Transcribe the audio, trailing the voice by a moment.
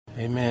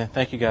Amen.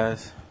 Thank you,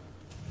 guys.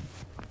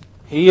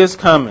 He is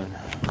coming.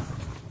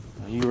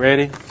 Are you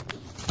ready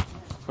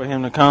for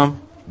him to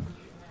come?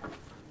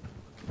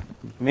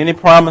 Many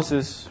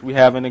promises we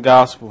have in the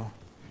gospel.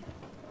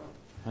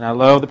 And I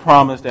love the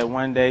promise that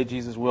one day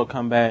Jesus will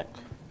come back.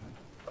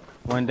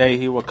 One day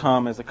he will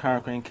come as a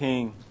conquering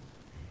king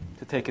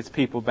to take his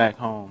people back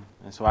home.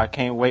 And so I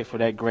can't wait for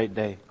that great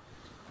day.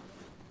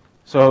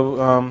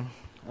 So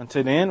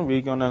until then,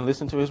 we're going to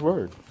listen to his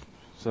word.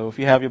 So if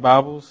you have your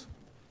Bibles,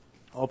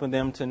 open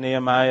them to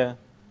Nehemiah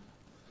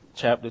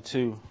chapter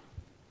 2.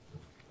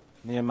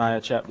 Nehemiah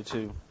chapter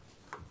 2.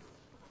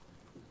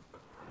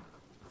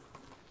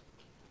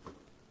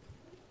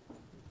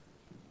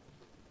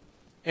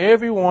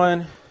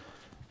 Everyone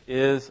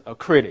is a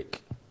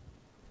critic.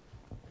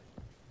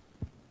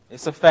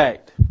 It's a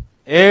fact.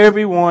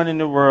 Everyone in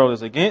the world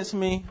is against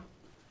me.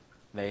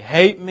 They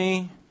hate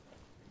me.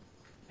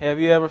 Have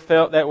you ever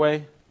felt that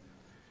way?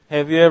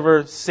 Have you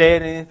ever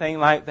said anything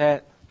like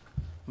that?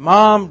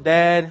 Mom,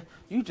 Dad,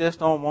 you just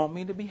don't want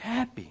me to be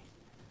happy.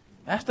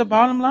 That's the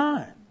bottom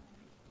line.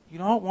 You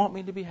don't want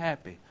me to be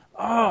happy.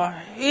 Oh, I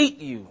hate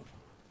you.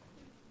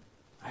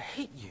 I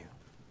hate you.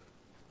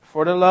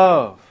 For the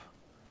love.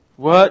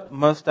 What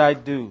must I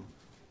do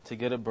to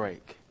get a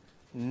break?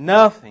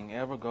 Nothing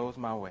ever goes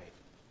my way.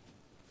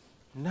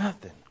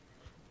 Nothing.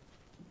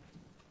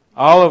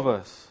 All of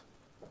us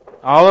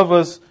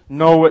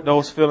know what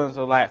those feelings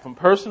are like from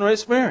personal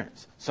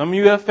experience. Some of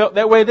you have felt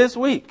that way this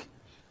week,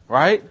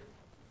 right?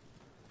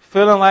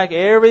 Feeling like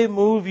every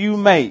move you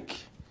make,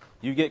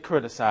 you get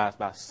criticized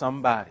by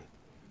somebody.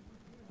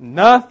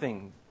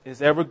 Nothing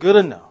is ever good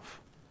enough.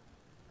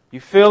 You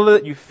feel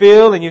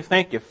and you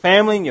think your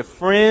family and your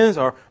friends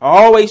are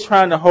always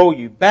trying to hold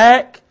you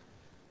back.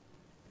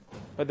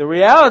 But the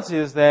reality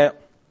is that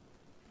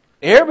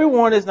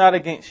everyone is not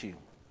against you.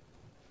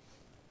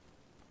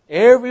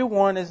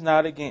 Everyone is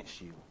not against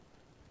you.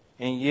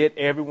 And yet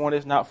everyone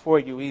is not for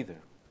you either.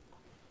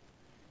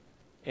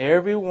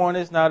 Everyone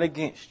is not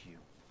against you.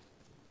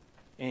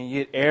 And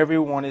yet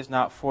everyone is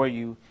not for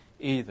you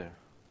either.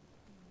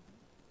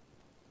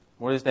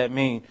 What does that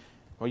mean?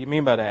 What do you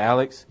mean by that,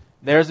 Alex?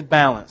 There's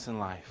balance in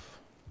life.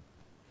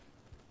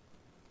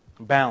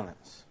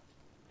 Balance.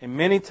 And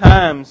many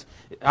times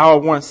our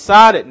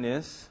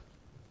one-sidedness,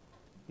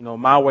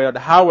 my way or the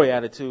highway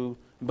attitude,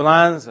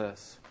 blinds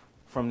us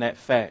from that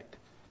fact.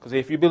 Because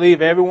if you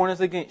believe everyone is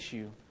against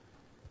you,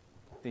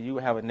 then you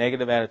will have a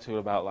negative attitude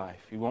about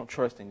life. You won't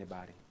trust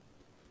anybody.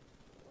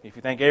 If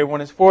you think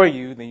everyone is for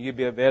you, then you'll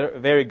be a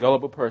very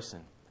gullible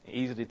person,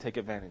 easy to take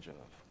advantage of.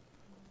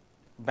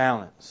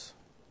 Balance.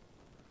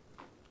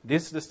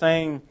 This is the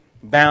same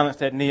balance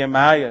that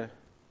Nehemiah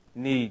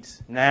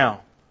needs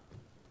now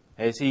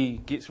as he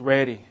gets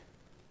ready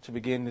to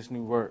begin this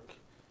new work.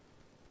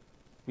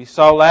 We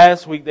saw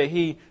last week that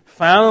he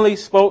finally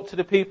spoke to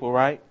the people,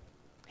 right?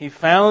 He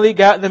finally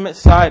got them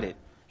excited.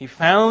 He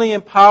finally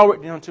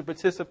empowered them to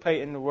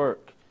participate in the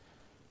work.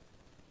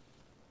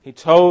 He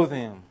told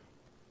them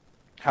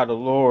how the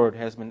Lord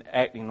has been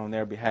acting on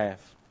their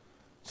behalf.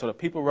 So the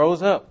people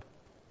rose up.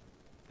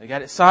 They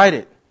got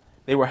excited.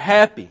 They were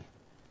happy.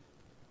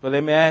 But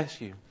let me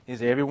ask you,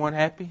 is everyone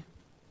happy?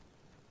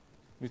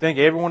 You think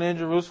everyone in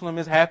Jerusalem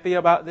is happy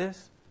about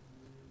this?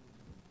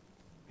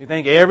 You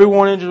think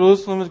everyone in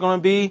Jerusalem is going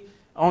to be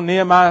on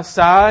Nehemiah's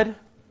side?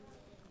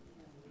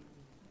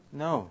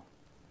 No.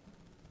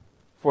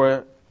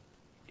 For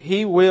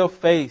he will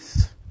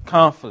face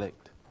conflict.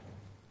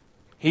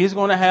 He's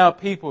going to have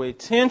people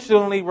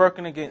intentionally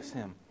working against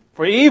him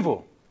for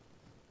evil.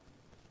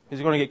 He's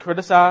going to get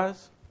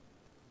criticized.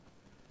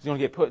 He's going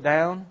to get put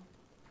down.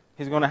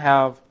 He's going to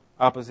have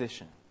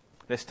opposition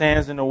that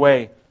stands in the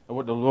way of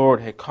what the Lord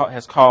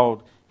has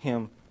called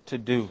him to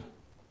do.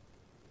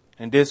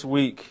 And this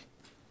week,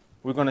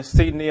 we're going to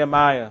see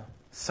Nehemiah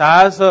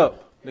size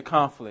up the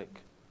conflict.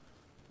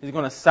 He's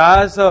going to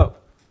size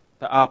up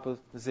the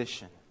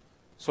opposition.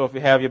 So if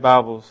you have your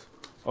Bibles,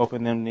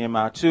 open them to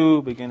Nehemiah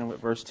 2, beginning with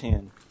verse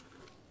 10.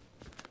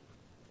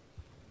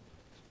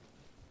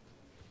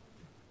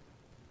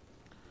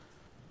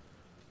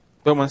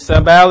 But when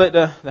Sanballat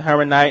the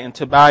Horonite and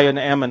Tobiah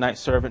the Ammonite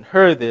servant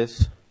heard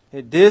this,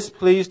 it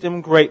displeased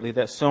them greatly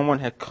that someone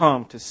had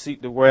come to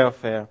seek the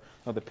welfare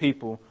of the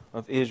people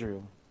of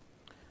Israel.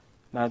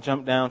 Now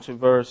jump down to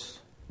verse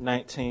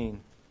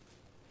 19.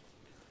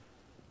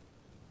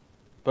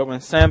 But when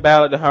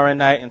Sanballat the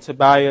Horonite and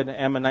Tobiah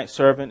the Ammonite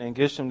servant and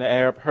Geshem the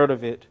Arab heard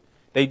of it,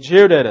 they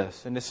jeered at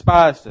us and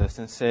despised us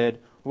and said,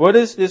 "What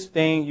is this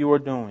thing you are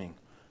doing?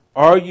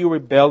 Are you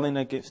rebelling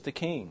against the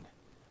king?"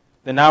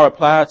 Then I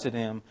replied to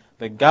them,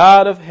 "The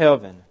God of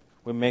heaven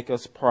will make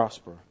us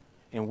prosper,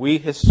 and we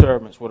his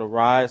servants will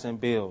arise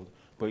and build.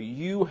 But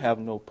you have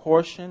no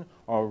portion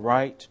or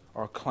right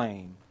or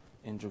claim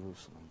in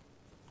Jerusalem."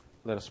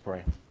 Let us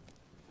pray.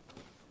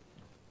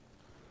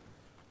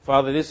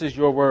 Father, this is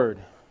your word.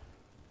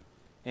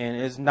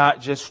 And it's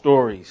not just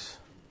stories.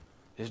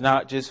 It's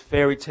not just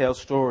fairy tale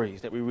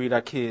stories that we read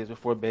our kids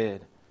before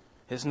bed.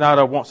 It's not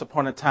a once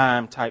upon a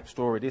time type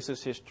story. This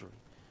is history.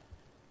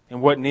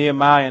 And what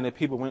Nehemiah and the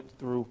people went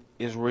through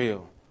is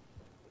real.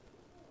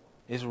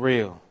 It's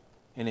real.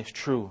 And it's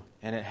true.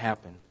 And it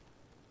happened.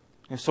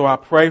 And so I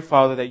pray,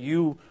 Father, that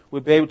you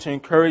would be able to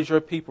encourage your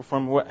people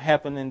from what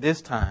happened in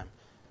this time,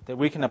 that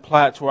we can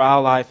apply it to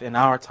our life in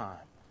our time.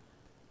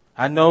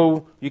 I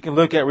know you can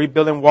look at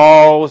rebuilding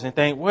walls and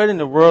think, what in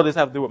the world does this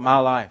have to do with my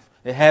life?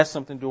 It has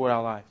something to do with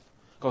our life.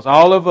 Because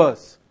all of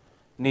us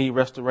need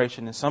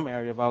restoration in some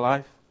area of our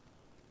life.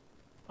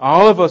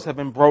 All of us have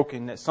been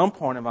broken at some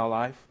point in our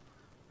life.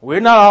 We're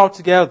not all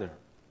together.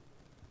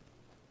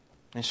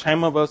 And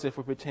shame of us if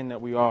we pretend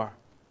that we are.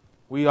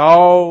 We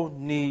all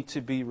need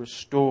to be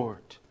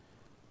restored.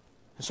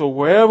 And so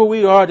wherever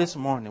we are this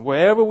morning,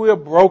 wherever we are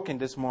broken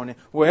this morning,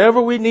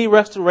 wherever we need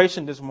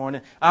restoration this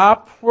morning, I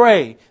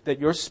pray that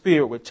your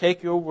Spirit would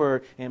take your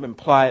word and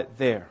apply it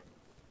there,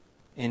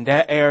 in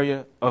that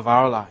area of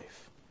our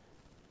life.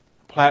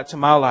 Apply it to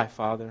my life,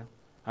 Father.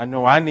 I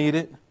know I need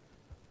it.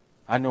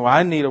 I know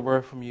I need a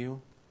word from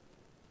you.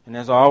 And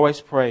as I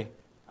always pray,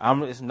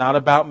 it's not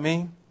about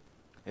me.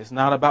 It's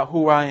not about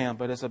who I am,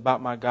 but it's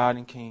about my God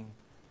and King.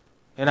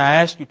 And I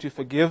ask you to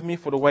forgive me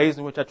for the ways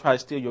in which I try to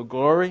steal your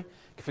glory.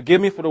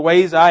 Forgive me for the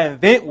ways I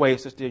invent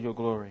ways to steal your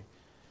glory.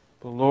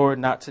 But Lord,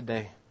 not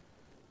today.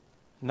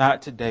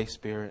 Not today,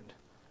 Spirit.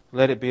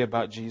 Let it be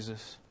about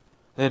Jesus.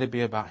 Let it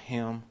be about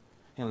Him.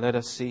 And let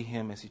us see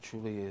Him as He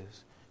truly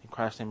is. In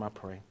Christ's name I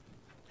pray.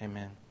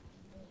 Amen.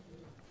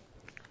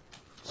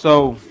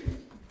 So,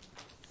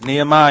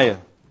 Nehemiah,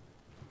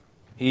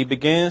 he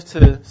begins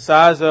to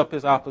size up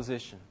his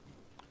opposition.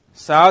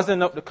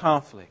 Sizing up the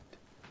conflict.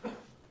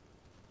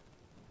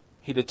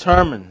 He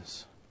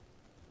determines,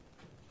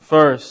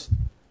 first,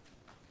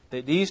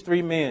 that these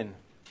three men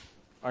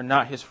are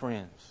not his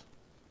friends.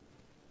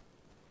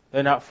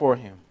 They're not for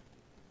him.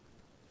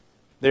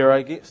 They are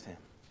against him.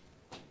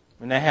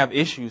 And they have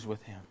issues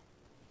with him.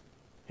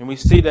 And we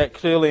see that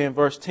clearly in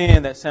verse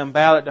 10, that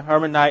Sanballat the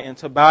Hermonite and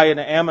Tobiah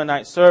the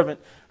Ammonite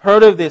servant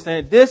heard of this, and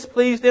it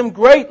displeased them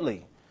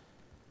greatly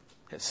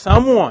that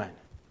someone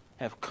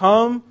have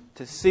come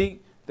to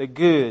seek the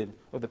good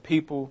of the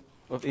people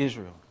of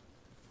Israel.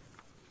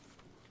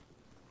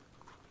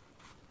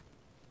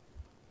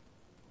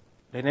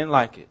 They didn't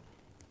like it.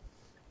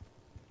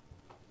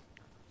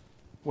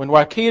 When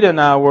Wakita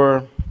and I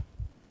were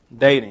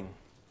dating,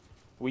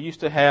 we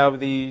used to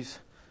have these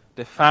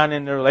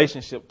defining the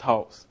relationship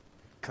talks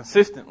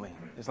consistently.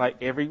 It's like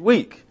every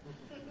week.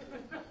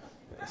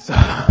 So,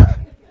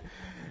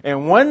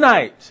 and one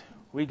night,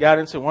 we got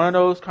into one of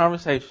those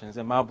conversations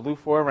in my blue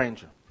Ford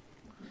Ranger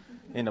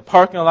in the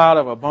parking lot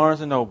of a Barnes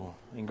 & Noble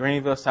in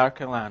Greenville, South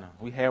Carolina.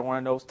 We had one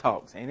of those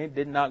talks, and it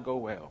did not go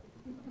well.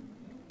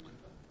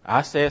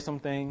 I said some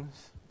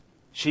things.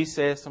 She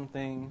said some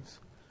things.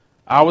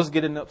 I was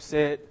getting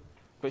upset,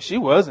 but she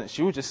wasn't.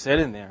 She was just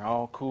sitting there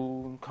all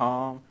cool and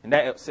calm, and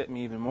that upset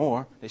me even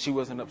more, that she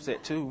wasn't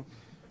upset too.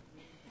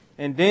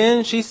 And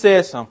then she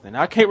said something.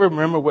 I can't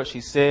remember what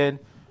she said,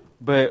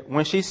 but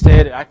when she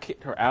said it, I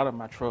kicked her out of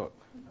my truck.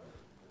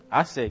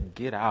 I said,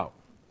 get out.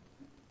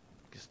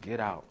 Just get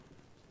out.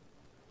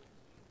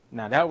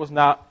 Now, that was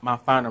not my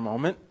final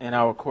moment in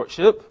our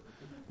courtship,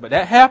 but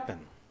that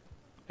happened.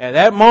 At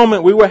that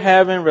moment, we were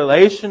having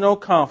relational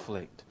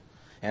conflict,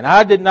 and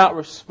I did not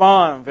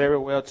respond very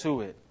well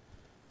to it.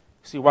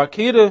 See,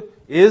 Wakita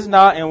is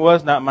not and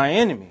was not my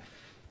enemy,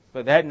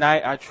 but that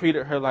night I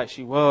treated her like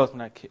she was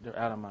when I kicked her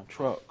out of my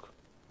truck.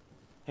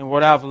 And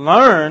what I've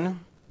learned,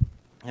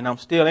 and I'm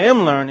still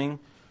am learning,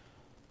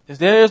 is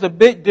there's a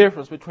big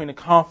difference between the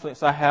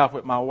conflicts I have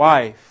with my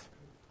wife,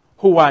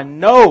 who I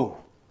know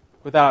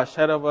without a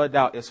shadow of a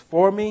doubt is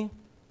for me,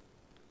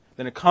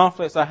 than the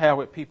conflicts I have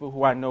with people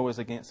who I know is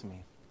against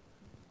me.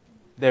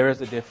 There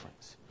is a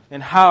difference.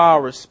 And how I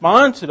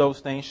respond to those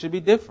things should be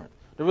different.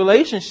 The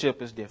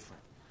relationship is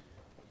different.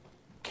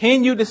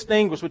 Can you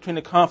distinguish between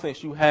the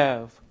conflicts you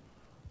have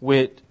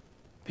with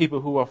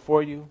people who are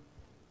for you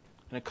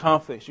and the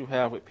conflicts you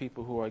have with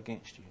people who are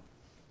against you?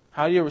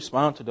 How you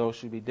respond to those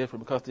should be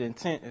different because the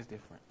intent is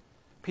different.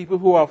 People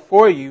who are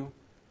for you,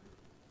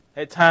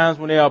 at times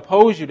when they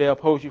oppose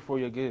you for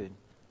your good.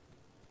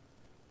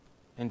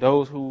 And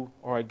those who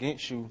are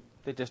against you,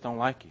 they just don't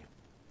like you.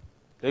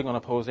 They're going to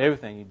oppose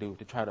everything you do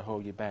to try to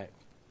hold you back.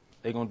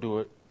 They're going to do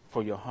it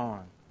for your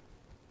harm.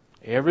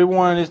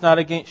 Everyone is not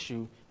against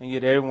you, and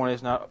yet everyone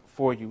is not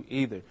for you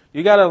either.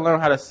 You got to learn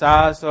how to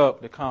size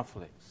up the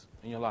conflicts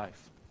in your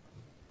life.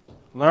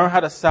 Learn how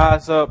to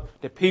size up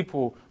the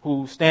people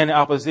who stand in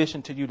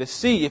opposition to you to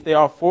see if they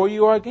are for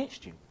you or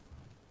against you.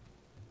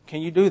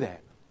 Can you do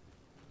that?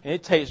 And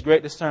it takes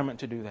great discernment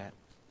to do that.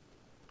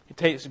 It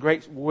takes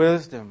great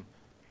wisdom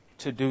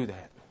to do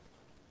that.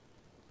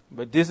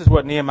 But this is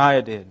what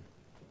Nehemiah did.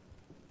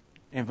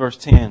 In verse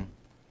 10,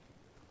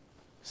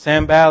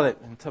 Sanballat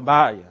and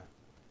Tobiah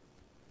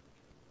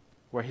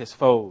were his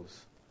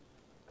foes.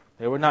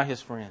 They were not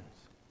his friends.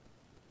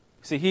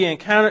 See, he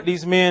encountered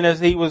these men as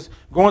he was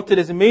going to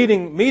this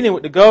meeting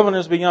with the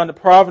governors beyond the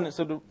province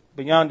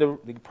beyond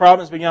the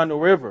province beyond the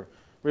river.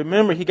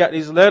 Remember, he got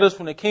these letters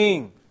from the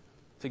king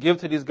to give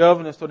to these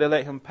governors so they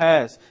let him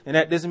pass. And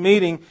at this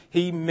meeting,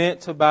 he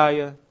met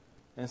Tobiah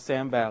and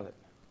Sanballat.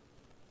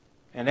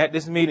 And at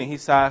this meeting, he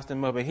sized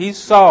them up. And he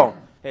saw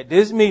at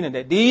this meeting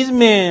that these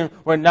men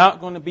were not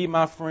going to be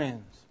my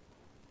friends.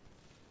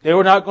 They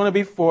were not going to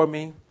be for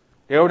me.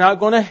 They were not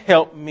going to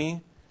help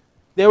me.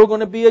 They were going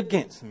to be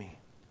against me.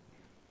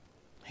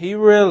 He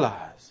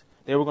realized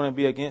they were going to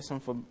be against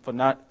him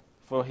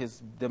for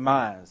his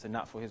demise and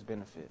not for his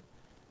benefit.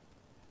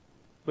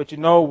 But you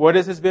know what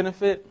is his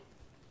benefit?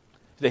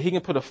 That he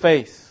can put a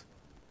face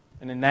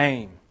and a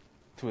name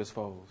to his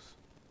foes.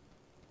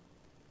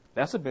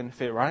 That's a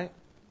benefit, right?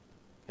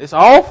 It's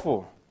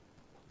awful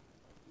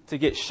to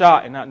get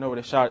shot and not know where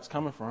the shot is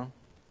coming from.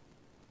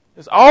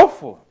 It's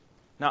awful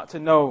not to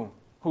know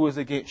who is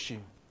against you.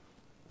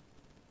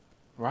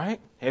 Right?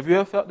 Have you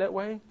ever felt that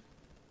way?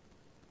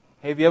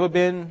 Have you ever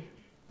been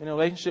in a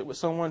relationship with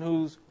someone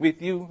who's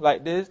with you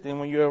like this, then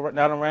when you're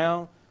not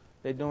around,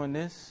 they're doing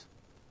this?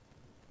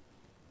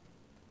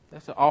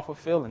 That's an awful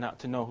feeling not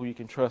to know who you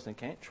can trust and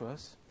can't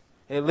trust.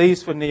 At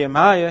least for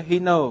Nehemiah, he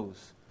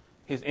knows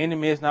his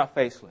enemy is not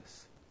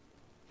faceless.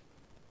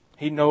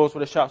 He knows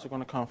where the shots are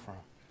going to come from.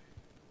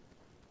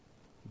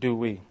 Do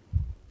we?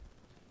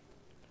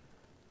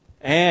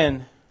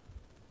 And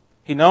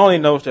he not only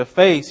knows their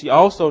face, he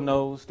also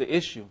knows the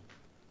issue.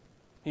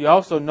 He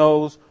also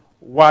knows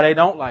why they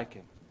don't like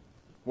him,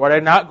 why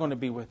they're not going to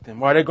be with him,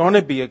 why they're going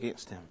to be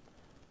against him.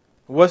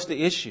 What's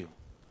the issue?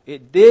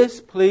 It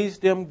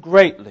displeased them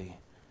greatly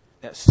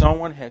that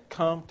someone had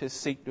come to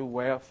seek the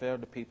welfare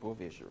of the people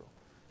of Israel.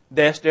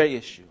 That's their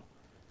issue.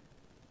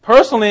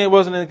 Personally, it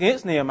wasn't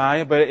against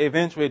Nehemiah, but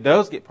eventually it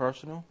does get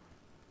personal.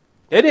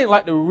 They didn't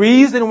like the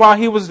reason why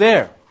he was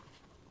there.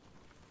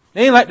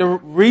 They didn't like the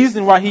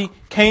reason why he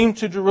came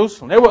to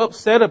Jerusalem. They were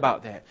upset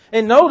about that.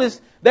 And notice,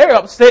 they're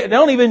upset. They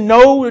don't even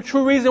know the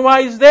true reason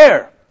why he's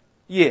there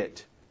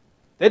yet.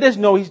 They just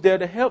know he's there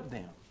to help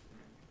them.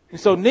 And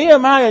so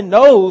Nehemiah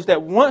knows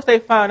that once they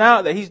find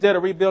out that he's there to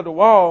rebuild the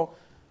wall,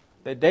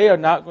 that they're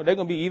going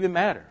to be even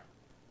madder.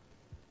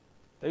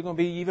 They're going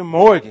to be even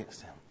more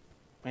against him.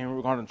 And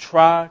we're going to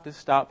try to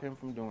stop him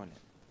from doing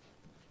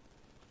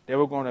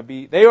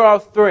it. They are a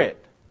threat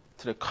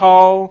to the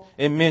call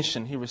and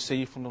mission he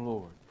received from the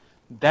Lord.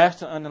 That's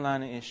the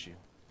underlying issue.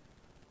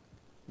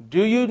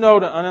 Do you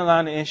know the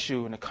underlying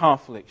issue and the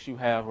conflicts you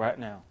have right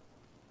now?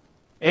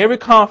 Every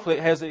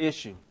conflict has an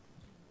issue.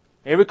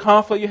 Every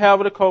conflict you have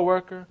with a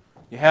coworker,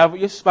 you have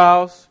with your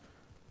spouse,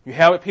 you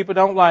have with people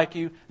who don't like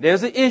you,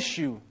 there's an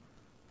issue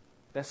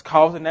that's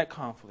causing that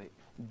conflict.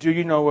 Do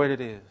you know what it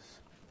is?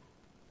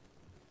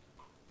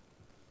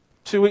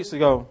 2 weeks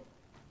ago,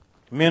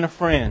 me and a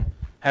friend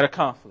had a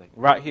conflict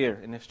right here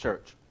in this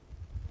church.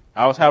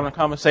 I was having a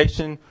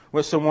conversation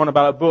with someone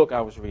about a book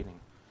I was reading.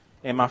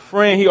 And my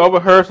friend, he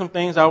overheard some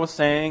things I was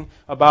saying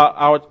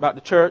about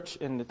the church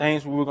and the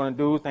things we were going to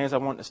do, things I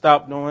wanted to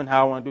stop doing,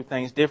 how I want to do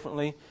things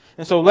differently.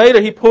 And so later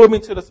he pulled me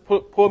to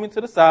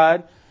the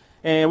side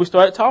and we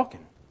started talking.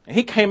 And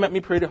he came at me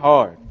pretty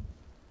hard.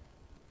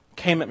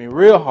 Came at me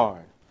real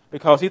hard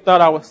because he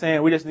thought I was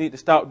saying we just need to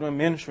stop doing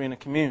ministry in the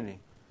community.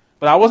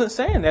 But I wasn't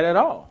saying that at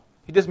all.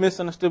 He just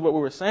misunderstood what we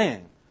were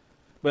saying.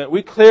 But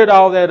we cleared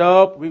all that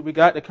up. We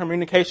got the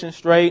communication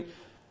straight.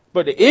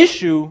 But the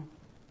issue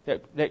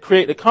that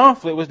created the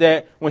conflict was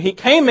that when he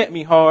came at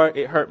me hard,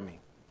 it hurt me.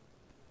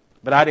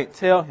 But I didn't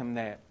tell him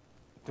that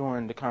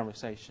during the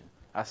conversation.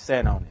 I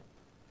sat on it.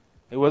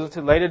 It wasn't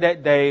until later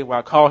that day where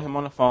I called him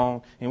on the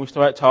phone and we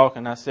started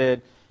talking. I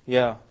said,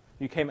 yeah,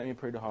 you came at me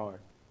pretty hard.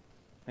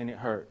 And it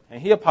hurt. And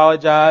he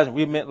apologized and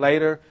we met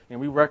later and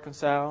we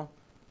reconciled.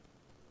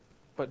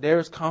 But there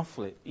is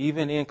conflict,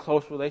 even in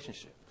close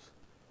relationships.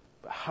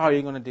 But how are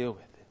you going to deal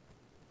with it?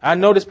 I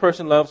know this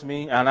person loves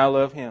me and I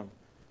love him.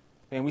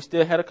 And we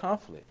still had a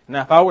conflict.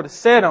 Now, if I would have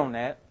said on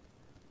that,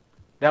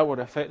 that would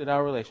have affected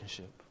our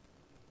relationship.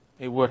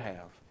 It would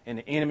have. And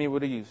the enemy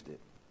would have used it.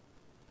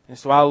 And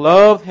so I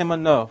loved him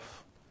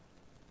enough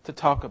to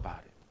talk about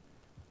it.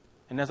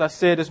 And as I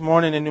said this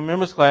morning in the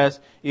members class,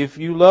 if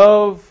you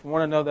love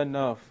one another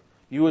enough,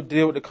 you will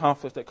deal with the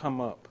conflicts that come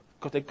up.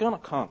 Because they're going to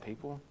come,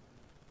 people.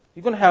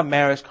 You're going to have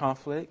marriage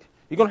conflict.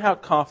 You're going to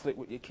have conflict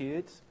with your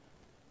kids.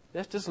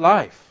 That's just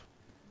life.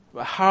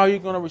 But how are you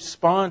going to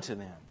respond to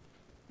them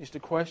is the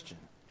question.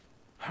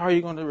 How are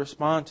you going to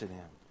respond to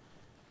them?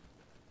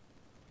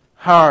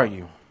 How are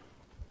you?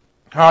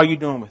 How are you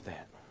doing with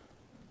that?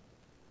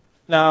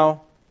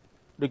 Now,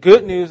 the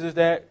good news is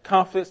that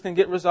conflicts can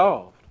get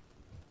resolved.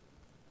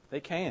 They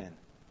can.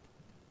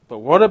 But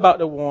what about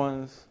the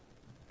ones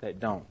that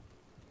don't?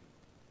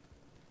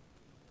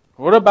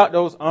 What about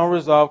those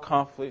unresolved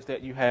conflicts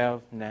that you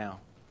have now?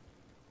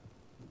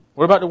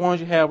 What about the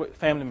ones you have with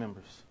family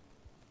members?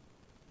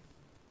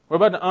 What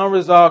about the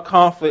unresolved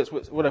conflicts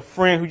with a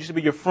friend who used to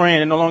be your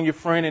friend and no longer your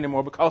friend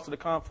anymore because of the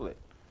conflict?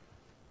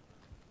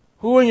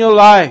 Who in your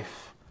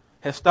life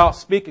has stopped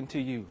speaking to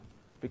you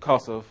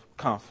because of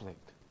conflict?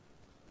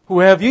 Who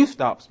have you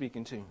stopped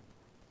speaking to?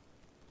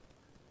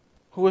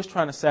 Who is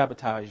trying to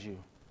sabotage you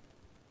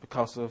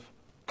because of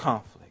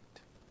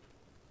conflict?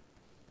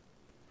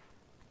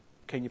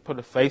 Can you put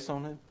a face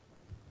on it?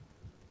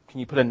 Can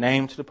you put a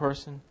name to the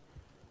person?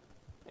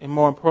 And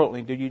more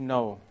importantly, do you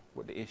know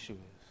what the issue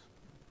is?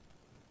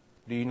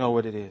 Do you know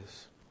what it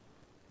is?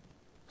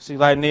 See,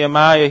 like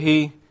Nehemiah,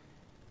 he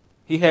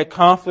had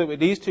conflict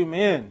with these two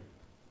men.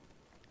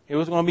 It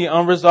was going to be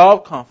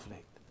unresolved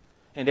conflict.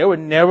 And they were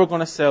never going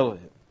to settle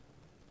it.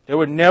 They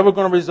were never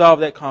going to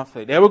resolve that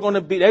conflict. They're going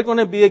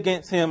to be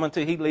against him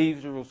until he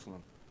leaves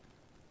Jerusalem.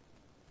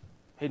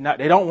 They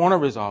don't want to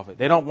resolve it.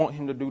 They don't want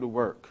him to do the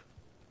work.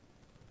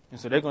 And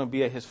so they're going to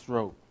be at his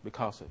throat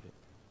because of it.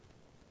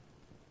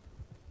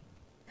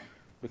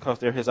 Because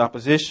they're his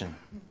opposition.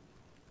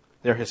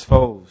 They're his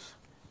foes.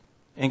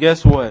 And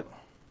guess what?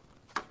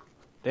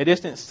 They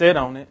just didn't sit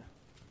on it.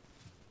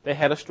 They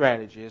had a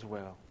strategy as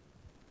well.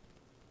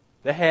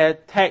 They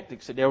had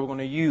tactics that they were going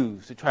to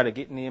use to try to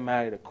get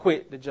Nehemiah to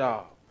quit the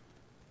job.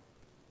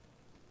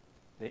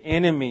 The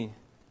enemy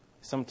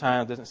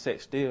sometimes doesn't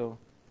sit still.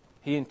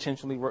 He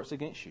intentionally works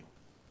against you.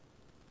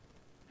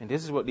 And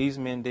this is what these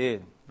men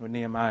did with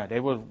Nehemiah. They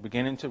were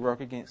beginning to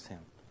work against him.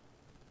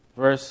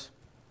 Verse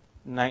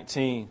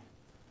 19.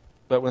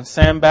 But when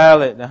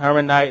Sanballat the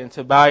Horonite and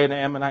Tobiah the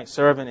Ammonite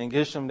servant and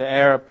Geshem the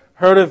Arab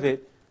heard of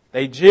it,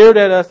 they jeered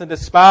at us and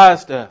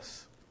despised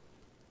us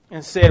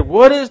and said,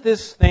 "What is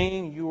this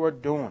thing you are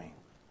doing?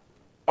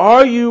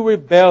 Are you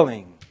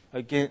rebelling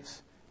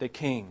against the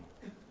king?"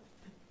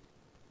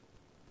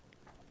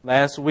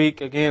 Last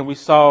week, again, we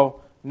saw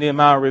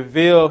Nehemiah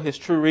reveal his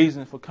true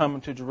reason for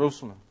coming to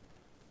Jerusalem.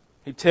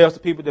 He tells the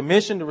people the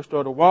mission to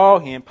restore the wall.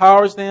 He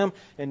empowers them.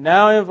 And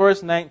now in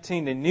verse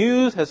 19, the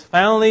news has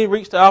finally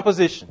reached the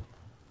opposition.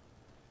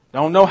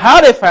 Don't know how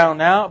they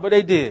found out, but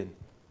they did.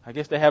 I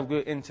guess they have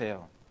good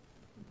intel.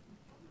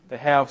 They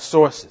have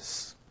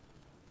sources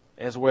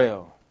as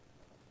well.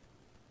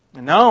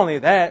 And not only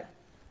that,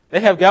 they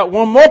have got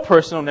one more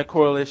person on their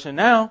coalition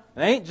now.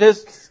 It ain't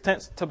just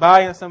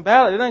Tobiah and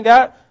Sanballat. They done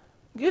got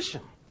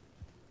Geshem.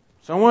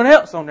 Someone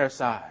else on their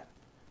side.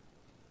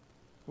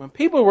 When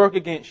people work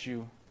against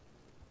you,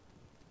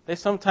 they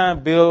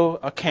sometimes build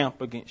a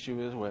camp against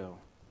you as well.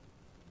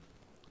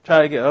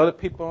 Try to get other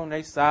people on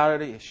their side of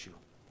the issue,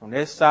 on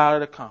their side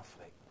of the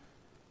conflict.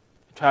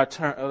 Try to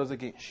turn others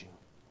against you.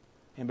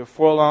 And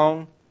before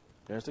long,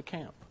 there's a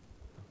camp.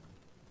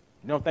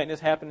 You don't think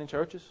this happens in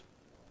churches?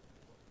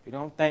 You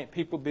don't think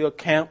people build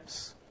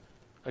camps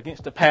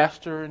against the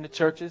pastor in the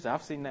churches?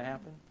 I've seen that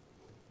happen.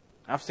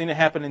 I've seen it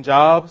happen in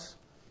jobs.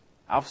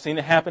 I've seen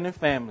it happen in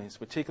families,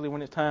 particularly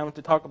when it's time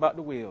to talk about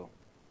the will.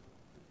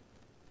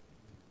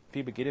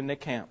 People get in their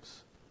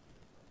camps.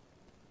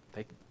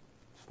 They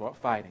start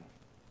fighting.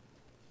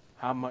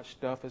 How much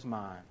stuff is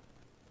mine?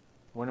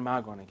 What am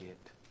I going to get?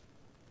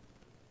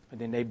 And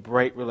then they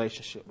break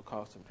relationship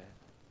because of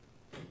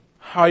that.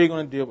 How are you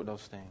going to deal with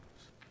those things?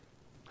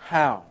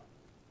 How?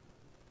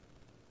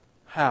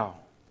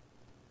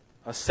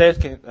 A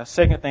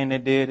second thing they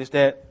did is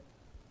that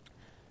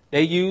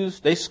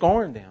they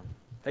scorned them.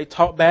 They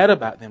talked bad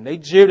about them. They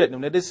jeered at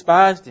them. They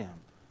despised them.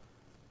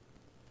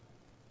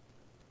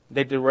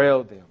 They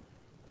derailed them.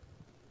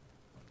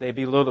 They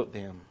belittled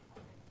them.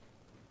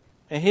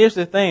 And here's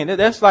the thing.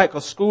 That's like a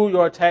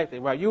schoolyard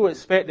tactic, right? You would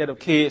expect that of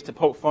kids to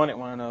poke fun at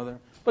one another.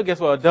 But guess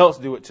what? Adults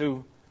do it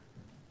too.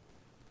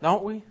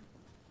 Don't we?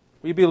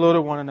 We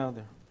belittle one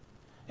another.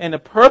 And the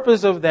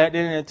purpose of that,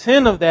 and the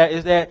intent of that,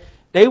 is that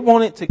they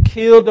wanted to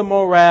kill the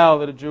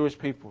morale of the Jewish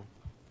people.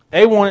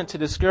 They wanted to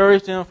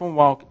discourage them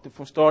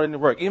from starting to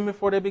work, even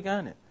before they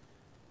began it.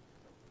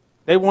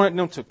 They wanted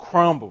them to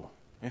crumble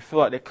and feel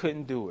like they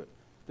couldn't do it.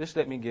 Just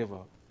let me give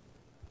up.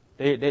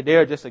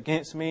 They're just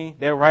against me.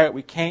 They're right.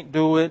 We can't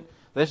do it.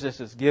 Let's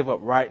just give up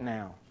right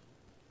now.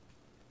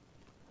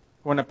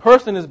 When a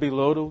person is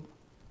belittled,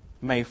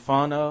 made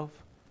fun of,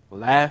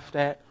 laughed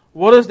at,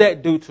 what does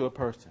that do to a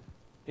person?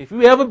 If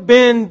you've ever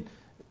been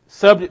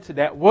subject to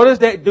that, what does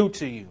that do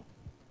to you?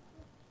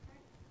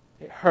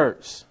 It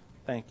hurts.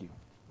 Thank you.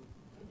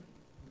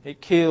 It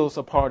kills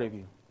a part of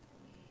you.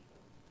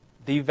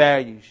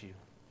 Devalues you.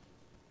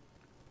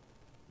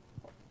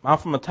 I'm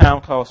from a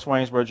town called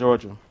Swainsboro,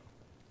 Georgia.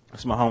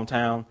 It's my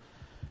hometown.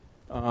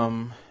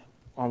 On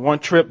one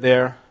trip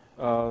there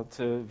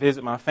to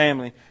visit my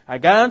family, I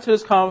got into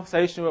this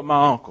conversation with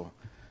my uncle.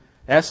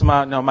 That's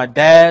my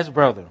dad's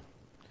brother.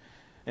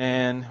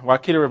 And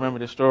Wakita remember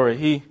this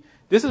story.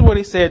 This is what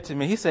he said to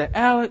me. He said,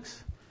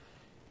 "Alex,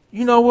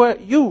 you know what?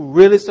 You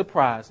really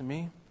surprised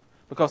me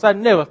because I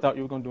never thought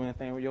you were going to do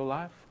anything with your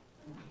life.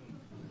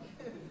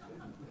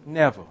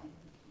 Never."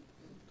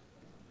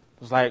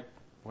 It was like,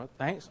 "Well,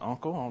 thanks,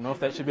 Uncle. I don't know if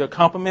that should be a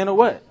compliment or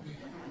what."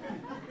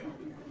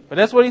 But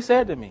that's what he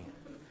said to me.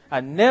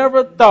 "I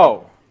never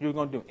thought you were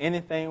going to do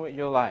anything with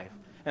your life."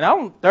 And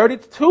I'm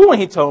 32 when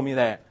he told me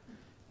that.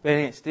 But it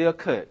ain't still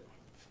cut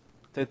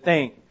to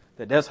think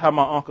that that's how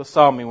my uncle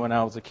saw me when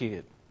I was a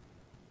kid.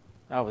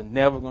 I was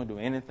never going to do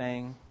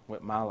anything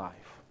with my life.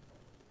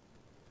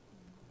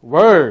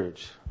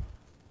 Words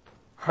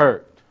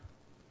hurt.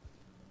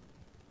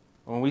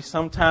 When we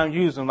sometimes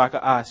use them like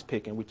an ice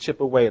pick and we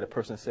chip away at a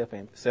person's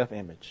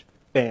self-image.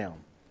 Bam,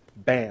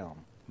 bam,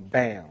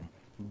 bam,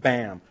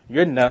 Bam.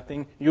 You're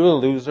nothing. You're a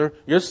loser.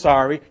 You're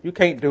sorry. You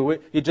can't do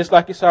it. You're just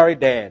like your sorry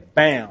dad.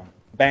 Bam.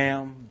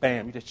 Bam.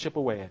 Bam. You just chip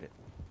away at it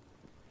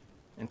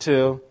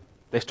until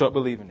they start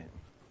believing it.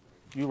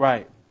 You're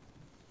right.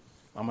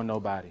 I'm a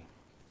nobody.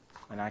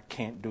 And I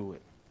can't do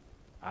it.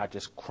 I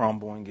just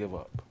crumble and give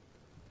up.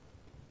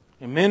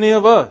 And many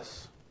of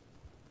us,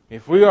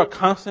 if we are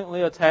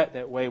constantly attacked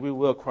that way, we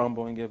will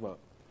crumble and give up.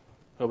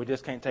 But we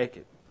just can't take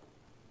it.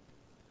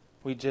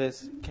 We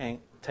just can't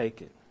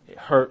take it. It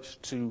hurts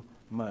too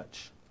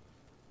much.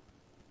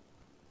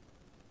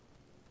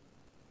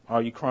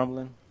 Are you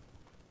crumbling?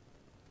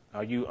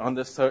 Are you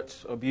under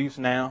such abuse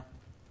now?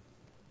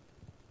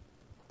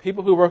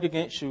 People who work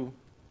against you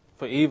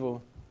for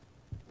evil,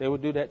 they will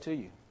do that to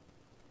you.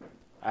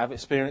 I've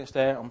experienced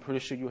that. I'm pretty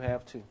sure you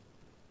have too.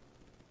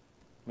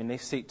 I mean, they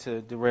seek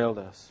to derail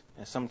us.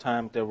 And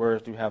sometimes their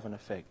words do have an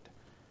effect.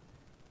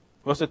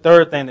 What's the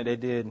third thing that they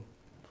did?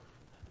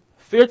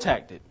 Fear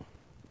tactic.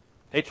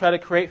 They try to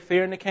create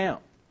fear in the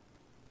camp.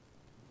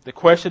 The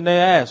question they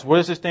ask, what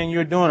is this thing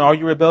you're doing? Are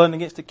you rebelling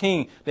against the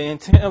king? The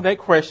intent of that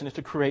question is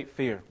to create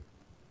fear.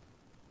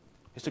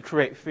 It's to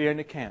create fear in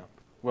the camp.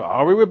 Well,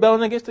 are we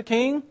rebelling against the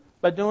king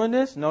by doing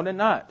this? No, they're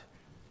not.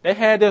 They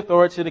had the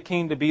authority of the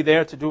king to be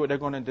there to do what they're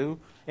going to do.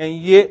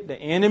 And yet the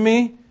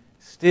enemy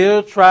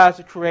still tries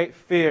to create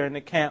fear in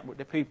the camp with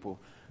the people.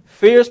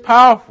 Fear is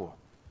powerful.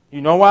 You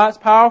know why it's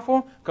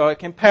powerful? Because it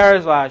can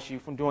paralyze you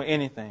from doing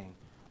anything.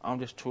 I'm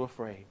just too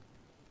afraid.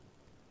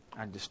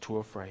 I'm just too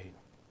afraid.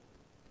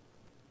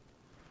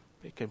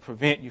 It can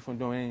prevent you from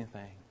doing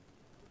anything.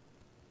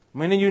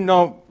 Many of you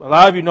know, a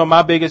lot of you know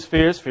my biggest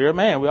fear is fear of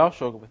man. We all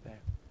struggle with that.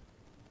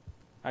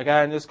 I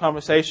got in this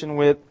conversation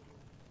with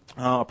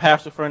a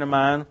pastor friend of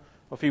mine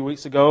a few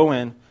weeks ago,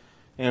 and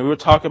we were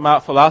talking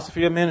about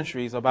philosophy of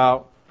ministries,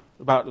 about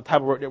the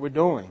type of work that we're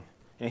doing.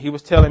 And he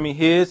was telling me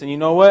his, and you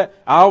know what?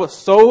 I was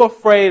so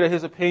afraid of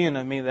his opinion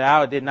of me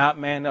that I did not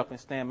man up and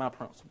stand my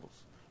principles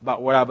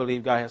about what I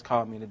believe God has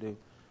called me to do.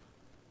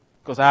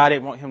 Because I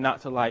didn't want him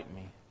not to like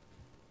me.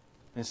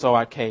 And so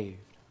I caved.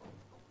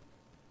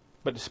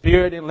 But the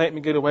Spirit didn't let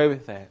me get away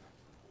with that.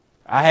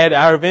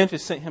 I eventually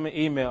sent him an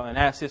email and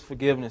asked his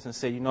forgiveness and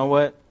said, you know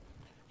what?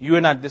 You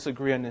and I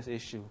disagree on this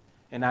issue,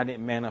 and I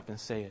didn't man up and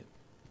say it.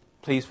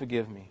 Please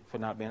forgive me for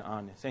not being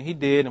honest. And he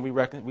did, and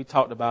we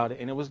talked about it,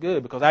 and it was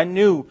good because I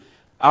knew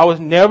I was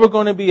never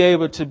going to be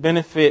able to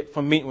benefit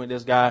from meeting with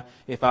this guy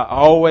if I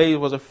always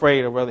was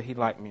afraid of whether he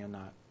liked me or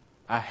not.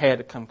 I had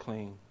to come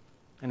clean,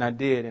 and I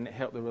did, and it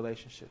helped the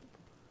relationship.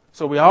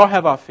 So we all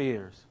have our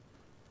fears.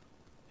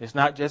 It's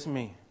not just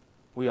me.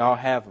 We all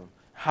have them.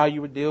 How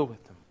you would deal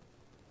with them.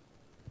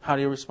 How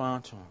do you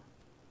respond to them?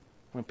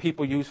 When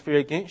people use fear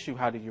against you,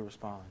 how do you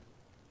respond?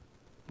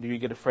 Do you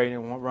get afraid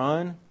and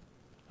run?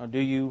 Or do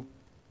you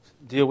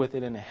deal with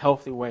it in a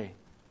healthy way?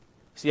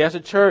 See, as a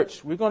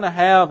church, we're going to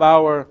have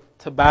our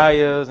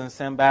Tobiahs and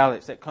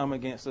Sanballats that come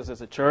against us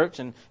as a church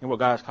and what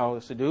God's called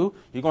us to do.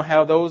 You're going to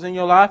have those in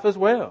your life as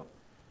well.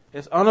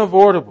 It's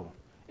unavoidable.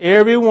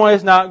 Everyone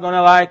is not going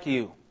to like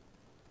you.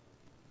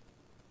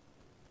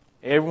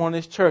 Everyone in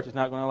this church is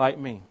not going to like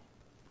me.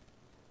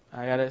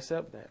 I got to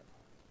accept that.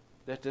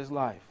 That's just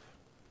life.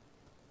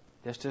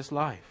 That's just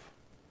life.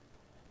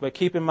 But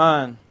keep in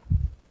mind,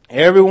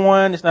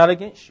 everyone is not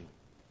against you.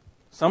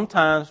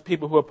 Sometimes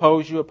people who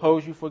oppose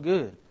you for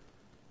good.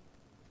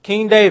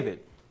 King David,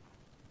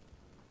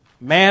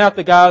 man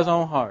after God's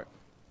own heart,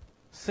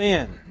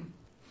 sinned,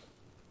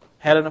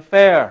 had an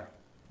affair,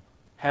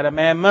 had a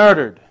man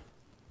murdered.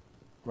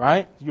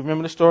 Right? You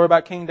remember the story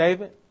about King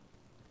David?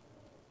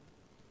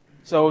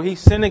 So he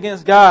sinned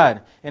against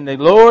God, and the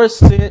Lord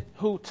sent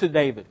who to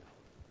David?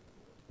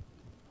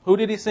 Who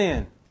did he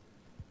send?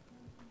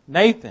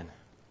 Nathan.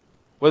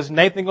 Was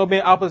Nathan going to be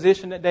in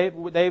opposition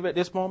with David at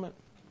this moment?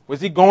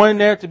 Was he going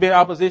there to be in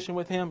opposition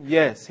with him?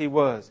 Yes, he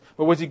was.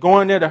 But was he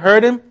going there to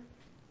hurt him?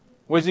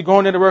 Was he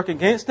going there to work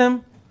against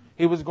him?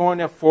 He was going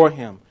there for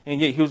him.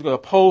 And yet he was going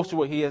to oppose to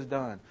what he has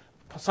done.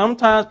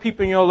 Sometimes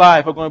people in your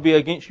life are going to be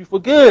against you for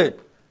good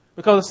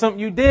because of something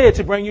you did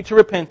to bring you to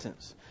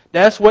repentance.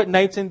 That's what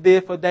Nathan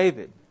did for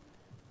David.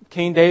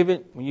 King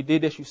David, when you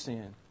did this, you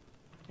sinned.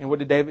 And what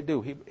did David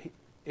do?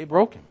 It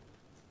broke him.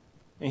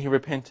 And he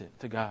repented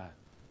to God.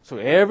 So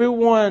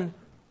everyone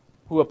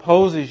who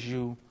opposes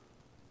you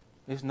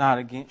is not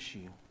against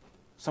you.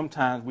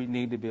 Sometimes we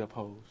need to be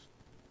opposed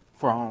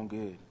for our own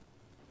good.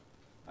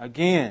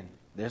 Again,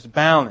 there's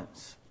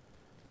balance.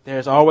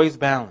 There's always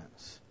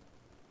balance.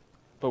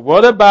 But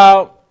what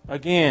about,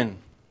 again,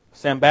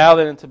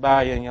 Sanballat and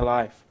Tobiah in your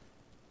life?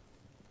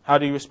 How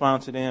do you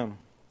respond to them?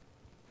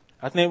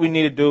 I think we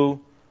need to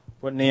do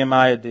what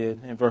Nehemiah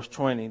did in verse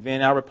 20.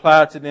 Then I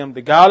replied to them,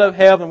 the God of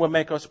heaven will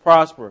make us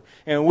prosper,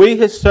 and we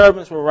his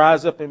servants will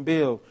rise up and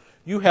build.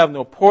 You have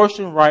no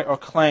portion, right, or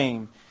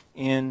claim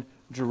in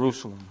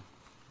Jerusalem.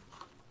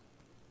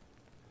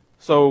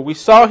 So we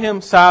saw him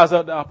size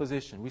up the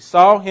opposition. We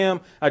saw him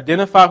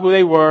identify who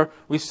they were.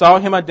 We saw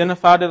him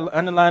identify the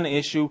underlying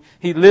issue.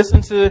 He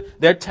listened to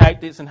their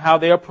tactics and how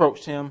they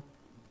approached him.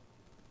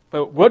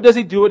 But what does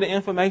he do with the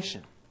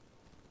information?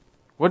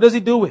 What does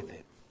he do with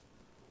it?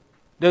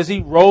 Does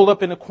he roll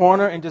up in the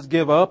corner and just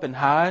give up and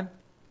hide?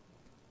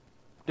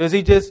 Does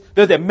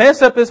it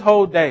mess up his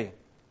whole day?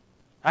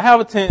 I have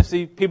a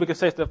tendency, people can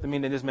say stuff to me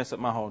that just mess up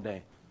my whole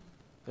day.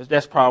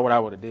 That's probably what I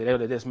would have did. They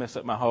would have just messed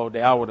up my whole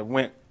day. I would have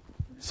went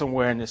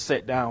somewhere and just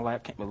sat down like, I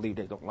can't believe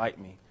they don't like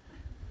me.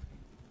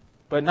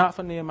 But not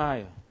for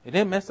Nehemiah. It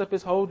didn't mess up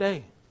his whole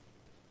day.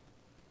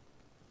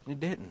 It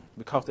didn't,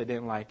 because they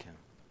didn't like him.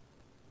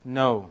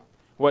 No.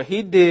 What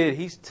he did,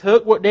 he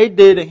took what they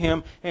did to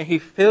him and he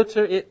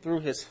filtered it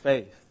through his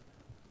faith.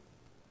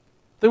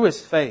 Through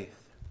his faith,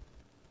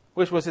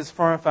 which was his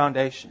firm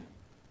foundation.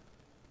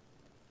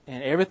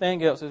 And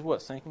everything else is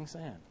what? Sinking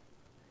sand.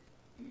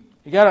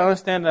 You got to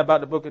understand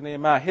about the book of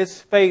Nehemiah.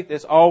 His faith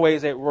is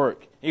always at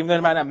work. Even though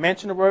he might not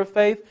mention the word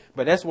faith,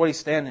 but that's what he's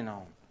standing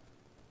on.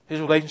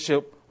 His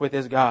relationship with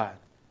his God.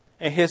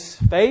 And his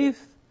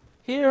faith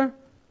here,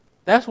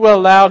 that's what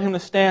allowed him to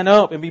stand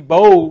up and be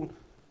bold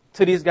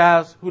to these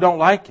guys who don't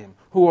like him,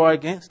 who are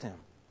against him.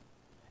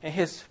 And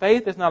his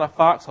faith is not a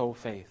foxhole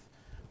faith,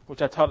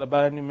 which I talked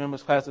about in the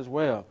members' class as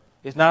well.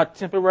 It's not a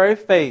temporary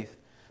faith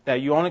that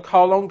you only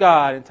call on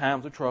God in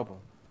times of trouble.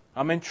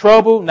 I'm in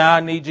trouble, now I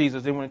need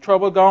Jesus. And when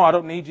trouble is gone, I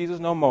don't need Jesus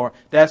no more.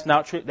 That's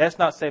not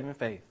saving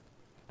faith.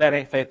 That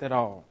ain't faith at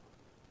all.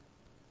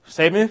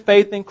 Saving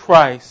faith in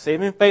Christ,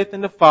 saving faith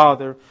in the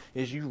Father,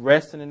 is you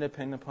resting and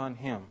depending upon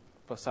Him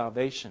for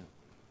salvation.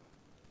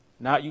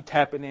 Not you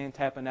tapping in,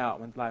 tapping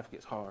out when life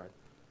gets hard.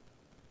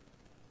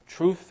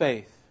 True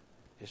faith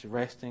is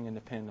resting and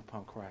depending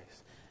upon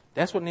Christ.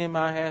 That's what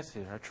Nehemiah has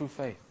here, a true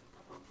faith.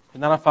 It's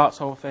not a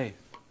foxhole faith.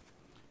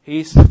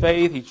 He's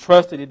faith, he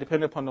trusted, he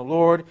depended upon the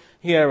Lord.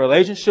 He had a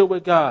relationship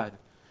with God.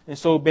 And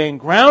so being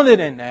grounded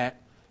in that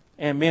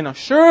and being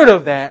assured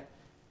of that,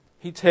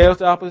 he tells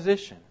the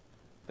opposition,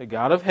 the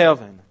God of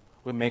heaven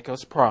will make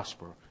us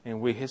prosper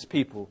and we, his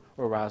people,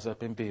 will rise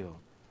up and build.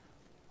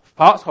 A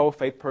foxhole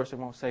faith person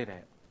won't say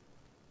that.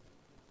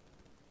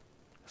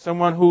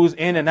 Someone who's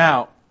in and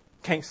out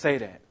can't say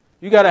that.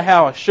 You got to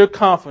have a sure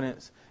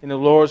confidence in the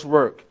Lord's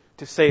work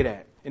to say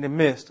that in the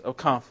midst of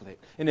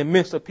conflict, in the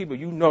midst of people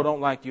you know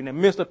don't like you, in the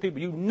midst of people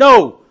you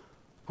know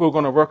who are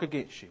going to work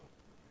against you.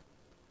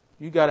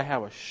 You got to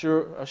have a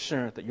sure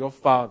assurance that your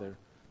Father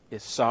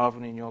is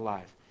sovereign in your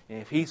life.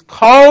 And if He's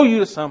called you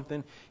to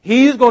something,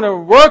 He's going to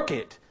work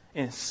it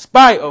in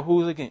spite of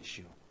who's against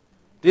you.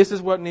 This is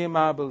what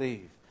Nehemiah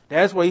believed.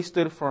 That's what he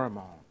stood firm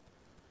on.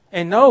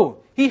 And no,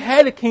 he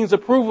had the king's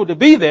approval to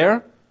be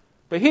there,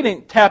 but he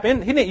didn't tap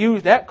in. He didn't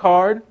use that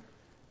card.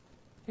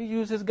 He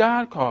used his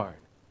God card.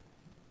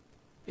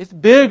 It's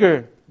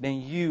bigger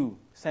than you,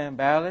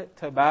 Sanballat,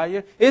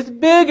 Tobiah. It's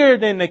bigger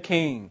than the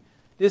king.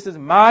 This is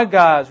my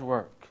God's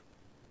work.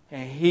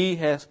 And He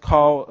has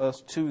called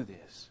us to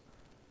this.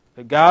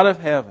 The God of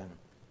heaven.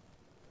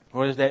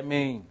 What does that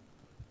mean?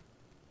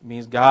 It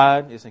means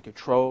God is in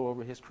control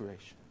over His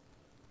creation.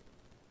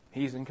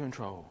 He's in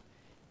control.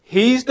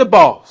 He's the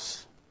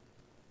boss.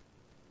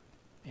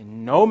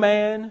 And no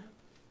man,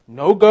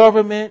 no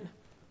government,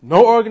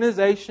 no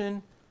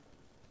organization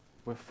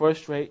will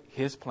frustrate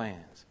His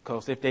plans.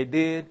 Because if they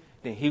did,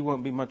 then He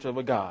wouldn't be much of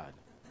a God.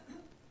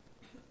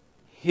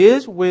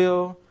 His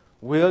will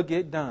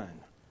get done.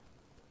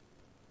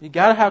 You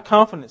got to have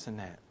confidence in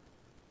that.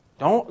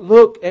 Don't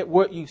look at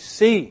what you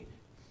see.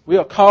 We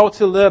are called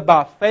to live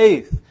by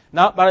faith,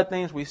 not by the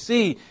things we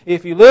see.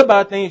 If you live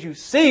by the things you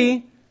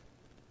see,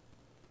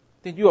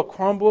 then you'll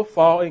crumble,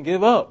 fall, and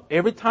give up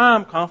every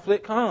time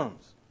conflict comes.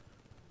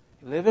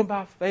 Living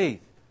by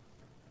faith,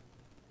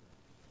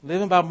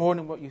 living by more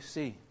than what you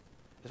see,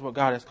 is what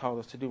God has called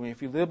us to do. And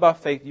if you live by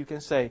faith, you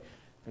can say,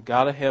 the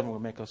God of heaven will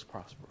make us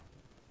prosper.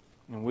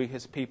 And we,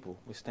 His people,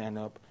 we stand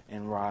up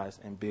and rise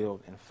and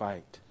build and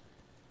fight.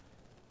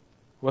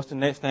 What's the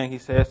next thing he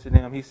says to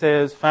them? He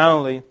says,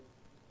 finally,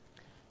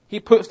 he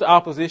puts the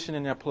opposition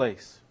in their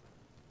place.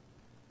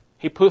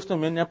 He puts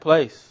them in their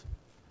place.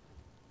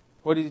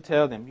 What did he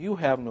tell them? You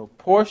have no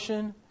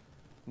portion,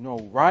 no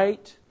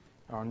right,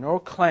 or no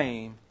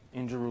claim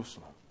in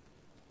Jerusalem.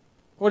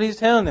 What is he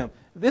telling them?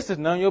 This is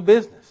none of your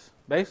business,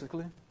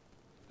 basically.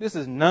 This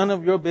is none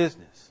of your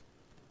business.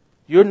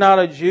 You're not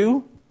a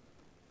Jew.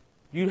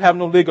 You have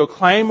no legal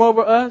claim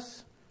over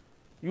us.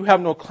 You have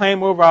no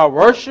claim over our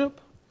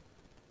worship.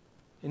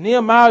 And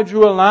Nehemiah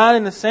drew a line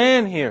in the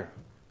sand here.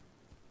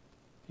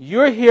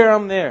 You're here,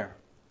 I'm there.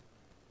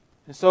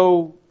 And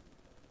so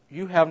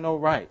you have no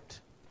right.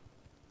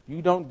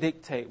 You don't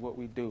dictate what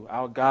we do.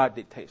 Our God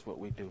dictates what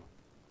we do.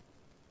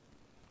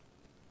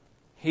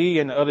 He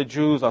and the other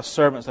Jews are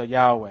servants of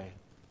Yahweh.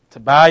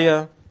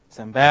 Tobiah,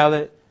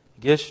 Sanballat,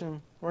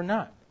 Geshem were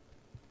not.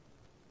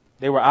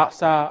 They were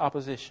outside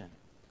opposition,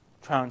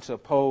 trying to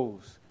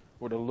oppose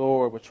what the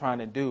Lord was trying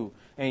to do.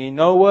 And you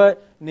know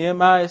what?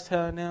 Nehemiah is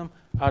telling them,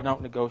 I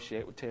don't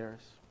negotiate with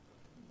terrorists.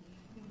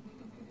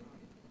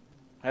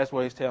 That's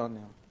what he's telling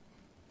them.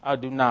 I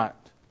do not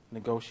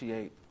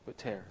negotiate with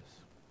terrorists.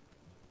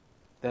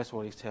 That's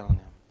what he's telling them.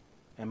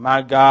 And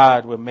my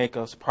God will make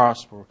us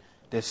prosper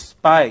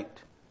despite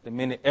the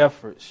many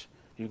efforts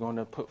you're going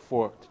to put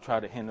forth to try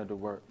to hinder the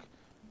work.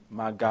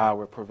 My God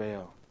will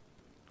prevail.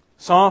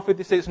 Psalm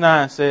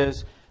 56:9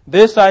 says,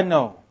 "This I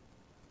know,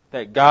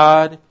 that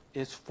God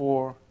is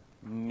for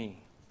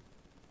me."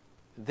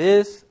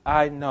 This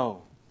I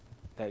know,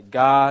 that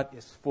God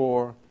is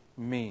for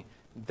me.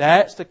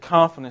 That's the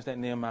confidence that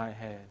Nehemiah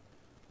had.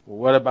 Well,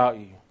 what about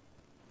you?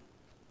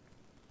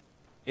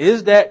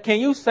 Can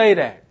you say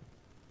that?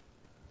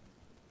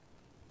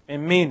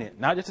 And mean it.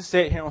 Not just to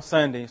say it here on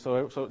Sunday,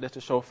 so that's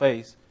to show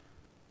face.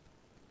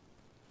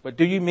 But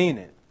do you mean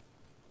it?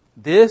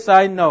 This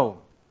I know,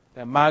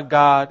 that my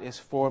God is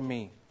for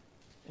me,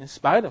 in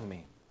spite of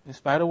me, in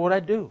spite of what I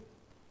do.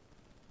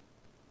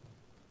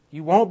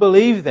 You won't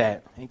believe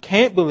that and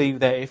can't believe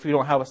that if you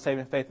don't have a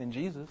saving faith in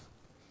Jesus.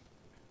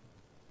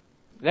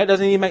 That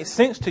doesn't even make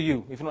sense to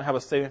you if you don't have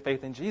a saving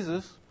faith in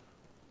Jesus.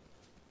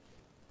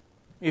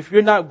 If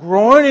you're not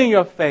growing in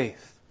your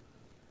faith,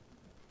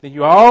 then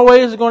you're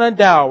always going to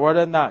doubt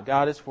whether or not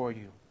God is for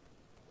you.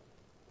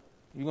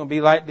 You're going to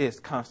be like this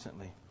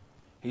constantly.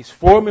 He's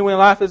for me when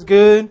life is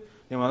good,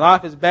 and when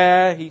life is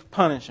bad, He's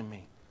punishing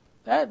me.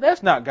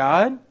 That's not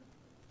God.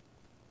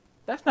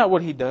 That's not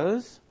what He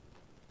does.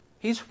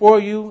 He's for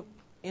you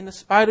in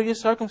spite of your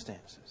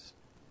circumstances.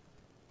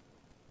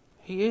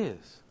 He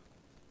is.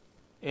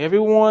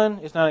 Everyone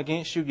is not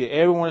against you, yet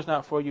everyone is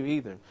not for you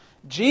either.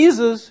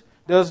 Jesus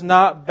does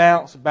not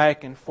bounce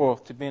back and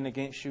forth to being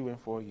against you and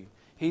for you.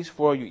 He's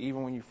for you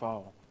even when you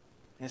fall.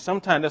 And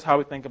sometimes that's how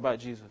we think about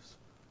Jesus.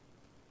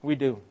 We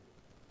do.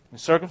 When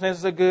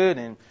circumstances are good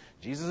and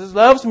Jesus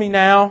loves me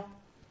now,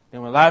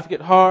 then when life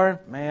gets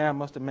hard, man, I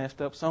must have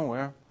messed up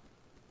somewhere.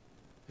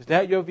 Is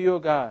that your view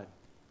of God?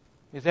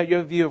 Is that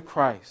your view of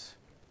Christ?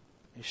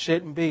 It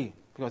shouldn't be,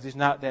 because He's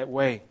not that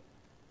way.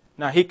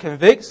 Now, He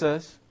convicts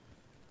us,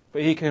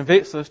 but He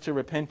convicts us to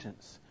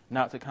repentance,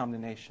 not to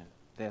condemnation.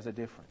 There's a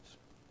difference.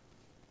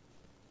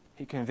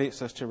 He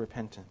convicts us to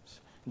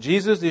repentance.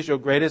 Jesus is your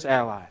greatest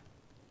ally.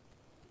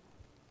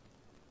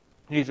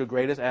 He's your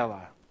greatest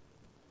ally.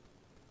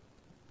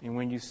 And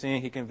when you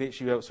sin, He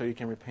convicts you up so you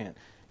can repent.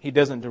 He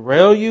doesn't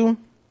derail you.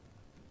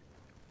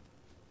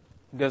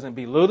 He doesn't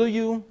belittle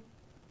you.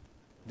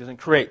 He doesn't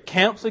create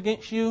camps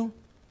against you.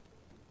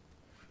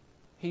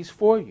 He's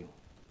for you.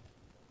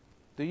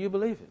 Do you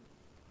believe it?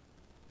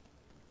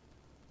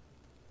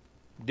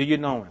 Do you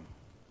know Him?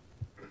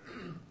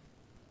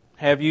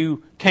 Have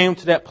you came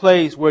to that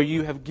place where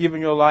you have given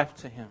your life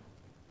to Him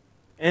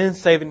in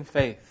saving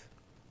faith?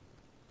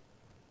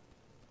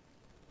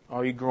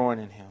 Are you growing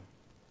in Him?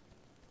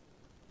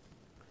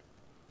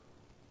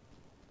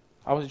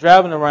 I was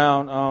driving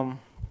around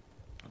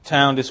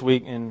town this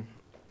week, and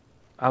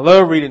I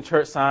love reading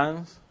church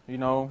signs,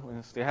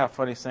 and they have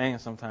funny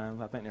sayings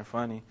sometimes. I think they're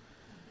funny.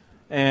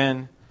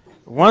 And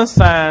one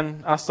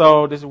sign I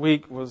saw this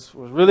week was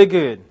really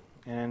good,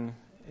 and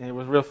it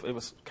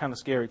was kind of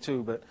scary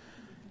too, but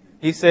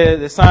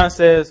the sign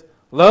says,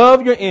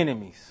 "Love your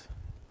enemies,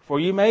 for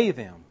you made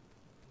them."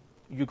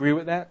 You agree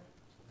with that?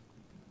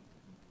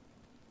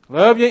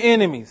 Love your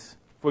enemies,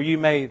 for you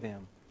made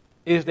them.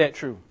 Is that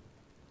true?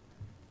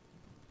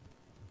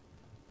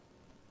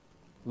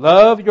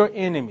 Love your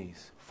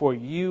enemies, for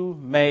you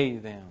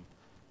made them.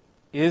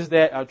 Is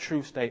that a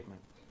true statement?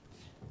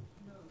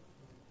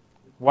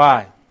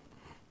 Why?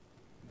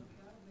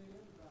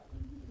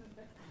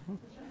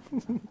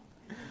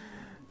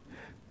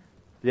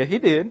 Yeah, He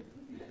did.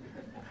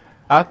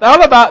 I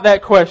thought about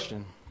that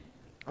question.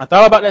 I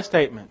thought about that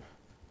statement.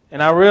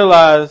 And I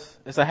realized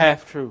it's a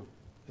half-truth.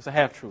 It's a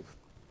half-truth.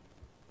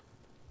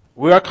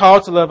 We are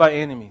called to love our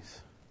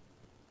enemies.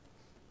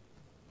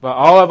 But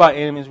all of our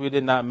enemies we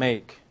did not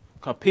make.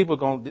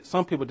 Because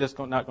some people just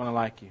not going to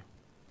like you.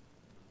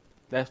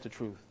 That's the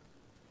truth.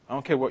 I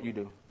don't care what you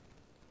do.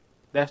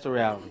 That's the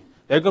reality.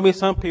 There are going to be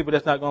some people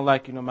that's not going to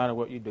like you no matter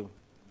what you do.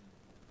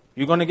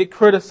 You're going to get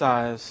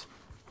criticized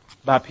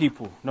by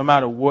people no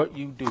matter what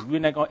you do. You're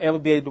not going to ever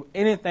be able to do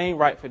anything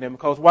right for them,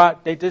 because why?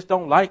 They just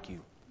don't like you.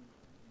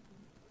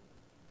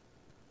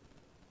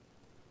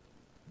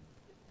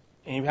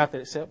 And you have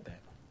to accept that.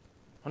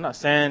 I'm not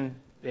saying,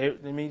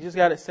 you just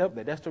got to accept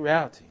that. That's the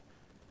reality.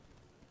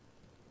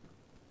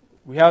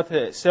 We have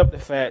to accept the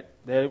fact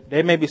that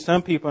there may be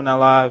some people in our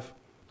life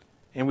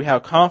and we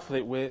have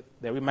conflict with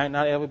that we might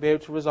not ever be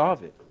able to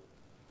resolve it.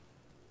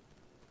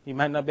 You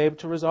might not be able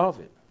to resolve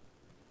it.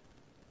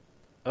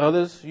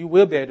 Others you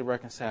will be able to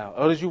reconcile.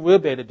 Others you will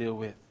be able to deal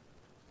with.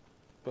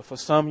 But for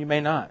some you may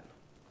not.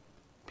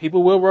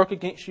 People will work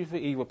against you for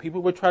evil.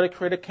 People will try to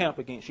create a camp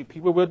against you.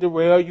 People will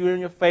derail you in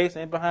your face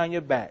and behind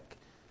your back.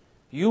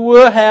 You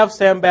will have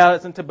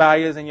Sanballats and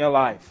Tobiahs in your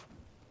life.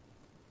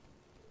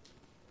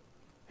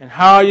 And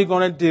how are you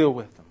going to deal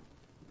with them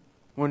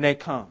when they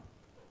come?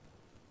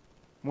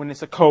 When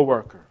it's a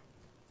coworker,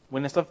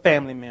 when it's a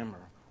family member,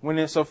 when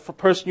it's a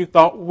person you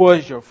thought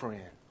was your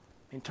friend,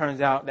 and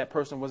turns out that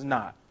person was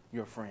not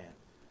your friend.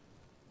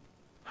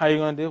 How are you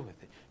going to deal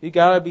with it? You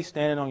got to be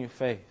standing on your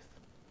faith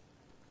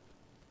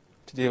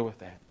to deal with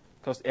that,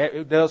 because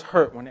it does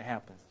hurt when it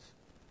happens.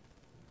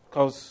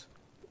 Because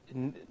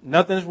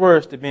nothing's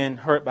worse than being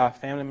hurt by a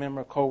family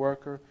member,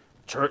 coworker,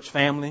 church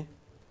family,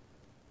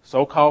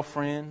 so-called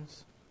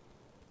friends.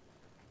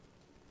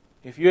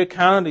 If you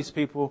encounter these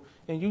people,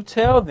 and you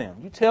tell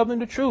them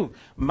the truth.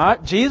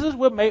 Jesus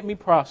would make me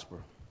prosper.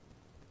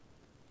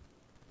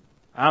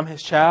 I'm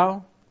His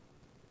child,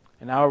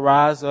 and I'll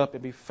rise up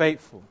and be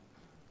faithful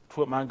to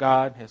what my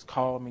God has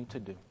called me to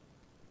do.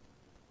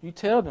 You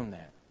tell them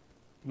that.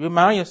 You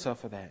remind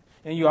yourself of that.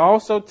 And you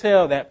also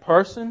tell that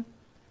person,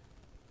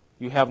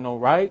 you have no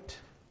right,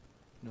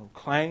 no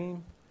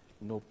claim,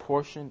 no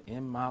portion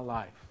in my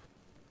life.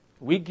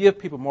 We give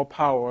people more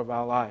power of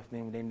our life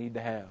than they need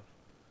to have.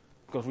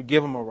 Because we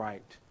give them a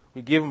right.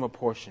 We give them a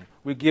portion.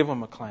 We give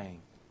them a claim.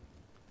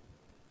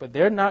 But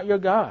they're not your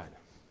God.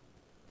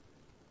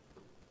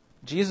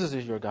 Jesus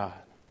is your God.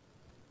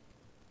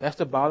 That's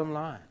the bottom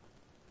line.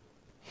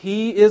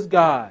 He is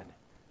God.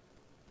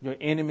 Your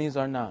enemies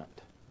are not.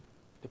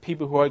 The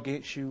people who are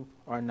against you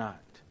are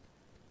not.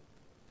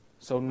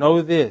 So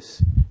know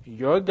this.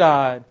 Your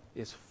God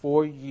is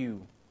for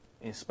you.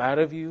 In spite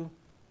of you,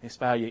 in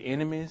spite of your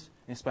enemies,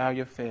 in spite of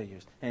your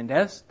failures. And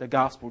that's the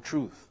gospel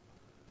truth.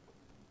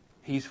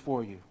 He's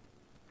for you.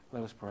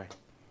 Let us pray.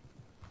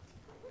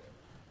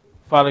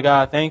 Father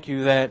God, thank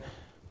you that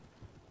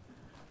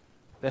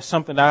that's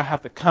something that I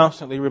have to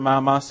constantly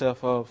remind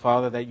myself of,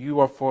 Father, that you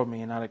are for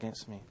me and not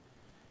against me.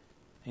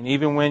 And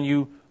even when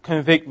you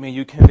convict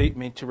me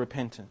to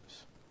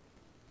repentance.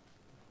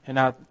 And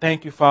I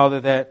thank you, Father,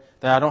 that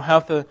I don't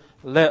have to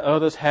let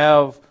others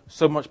have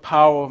so much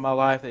power in my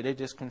life that they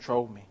just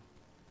control me.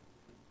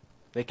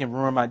 They can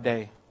ruin my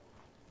day.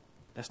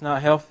 That's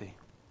not healthy.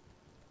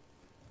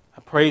 I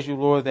praise you,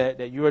 Lord,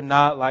 that you are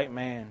not like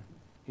man.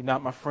 You're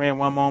not my friend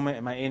one moment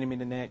and my enemy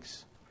the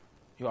next.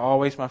 You're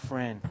always my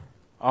friend.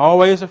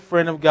 Always a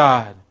friend of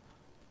God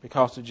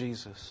because of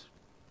Jesus.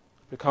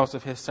 Because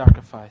of His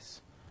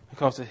sacrifice.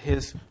 Because of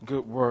His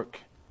good work.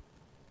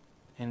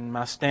 And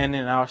my standing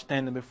and our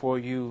standing before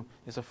you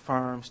is a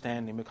firm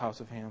standing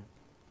because of Him.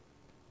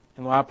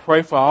 And Lord, I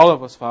pray for all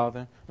of us,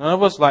 Father. None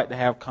of us like to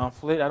have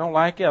conflict. I don't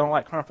like it. I don't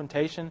like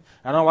confrontation.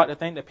 I don't like to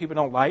think that people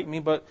don't like me,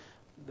 but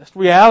that's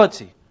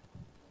reality.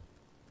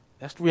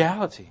 That's the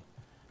reality.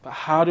 But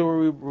how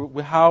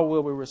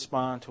will we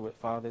respond to it,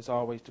 Father? It's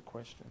always the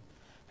question.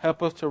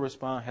 Help us to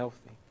respond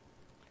healthy.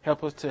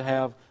 Help us to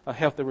have a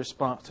healthy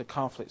response to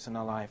conflicts in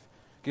our life.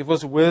 Give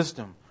us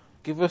wisdom.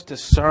 Give us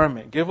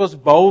discernment. Give us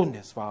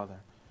boldness, Father.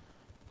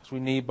 Because we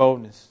need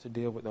boldness to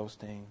deal with those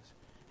things.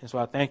 And so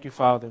I thank you,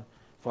 Father,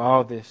 for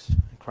all this.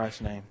 In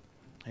Christ's name,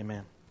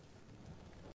 amen.